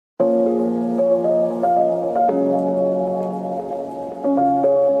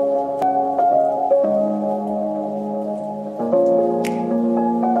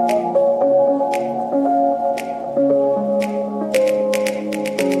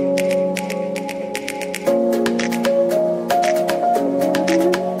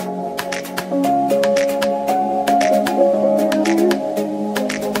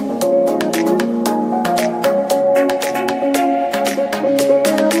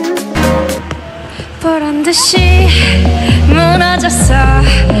보란 듯이 무너졌어.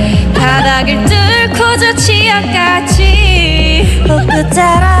 바닥을 뚫고 저 지하까지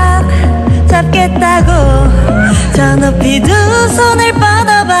솟구자락 잡겠다고 저 높이 두 손을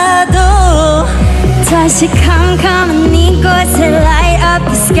뻗어봐도 다시 캄캄한 이곳에 light up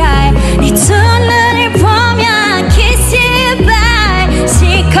the sky. 네 두 눈을 보면 kiss you bye.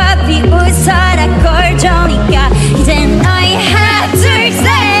 실컷 비웃어라 꼴 좋으니까 이제 너희 하나 둘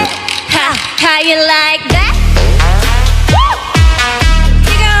셋. How you like that? You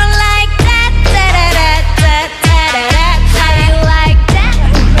gonna like that? Da-da-da-da-da-da-da. How you like that?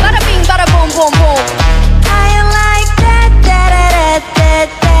 Bada bing, bada boom, boom, boom. How you like that?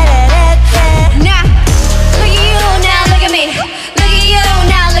 Da-da-da-da-da-da-da-da. Now, look at you, now look at me. Look at you,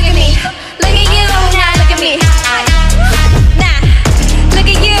 now look at me. Look at you, now look at me. Now, look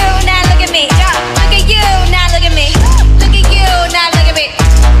at you, now look at me. Look at you, now look at me. Look at you, now look at me.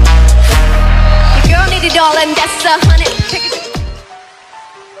 Your girl need it all and that's 100.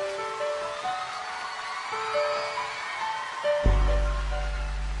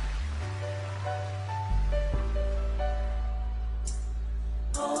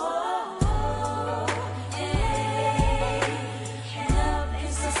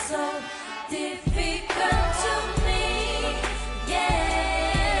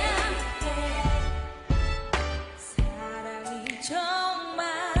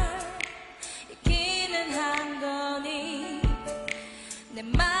 내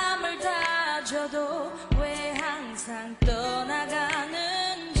맘을 다져도 왜 항상 떠나가는지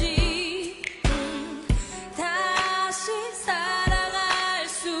다시 사랑할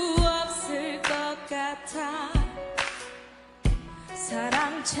수 없을 것 같아.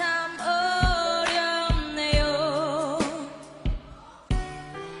 사랑 참 어렵네요.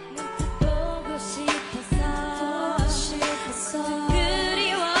 문득 보고 싶어서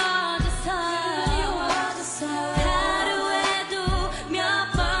그리워져서 하루에도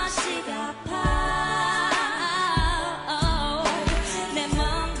몇 번씩 아파. 내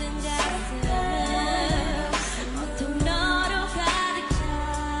멍든 가슴은 온통 너로 가득 차.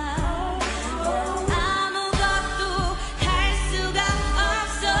 아무것도 할 수가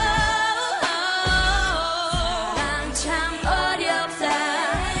없어. 사랑 참 어렵다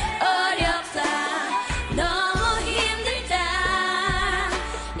어렵다 너무 힘들다.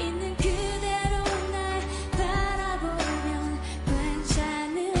 있는 그대로 날 바라보면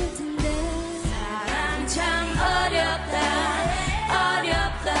괜찮을 텐데. 사랑 참 어렵다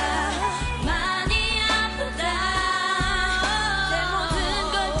어렵다 많이 아프다. 내 모든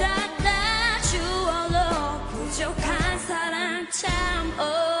걸 다 주어도 부족한 사랑 참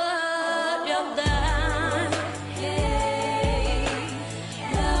어렵다.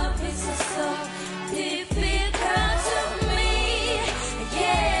 Love is so difficult to me.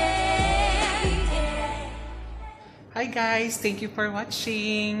 Hi guys, thank you for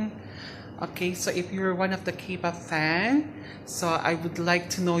watching. Okay, so if you're one of the K-pop fan, so I would like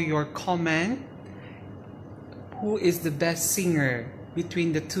to know your comment. Who is the best singer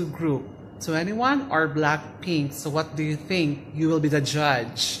between the two groups, 21 or Blackpink? So what do you think? You will be the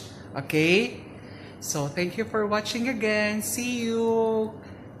judge. Okay? So thank you for watching again. See you.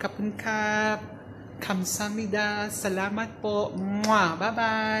 Kapun kap. Kamsamida. Salamat po. Mwah.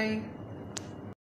 Bye-bye.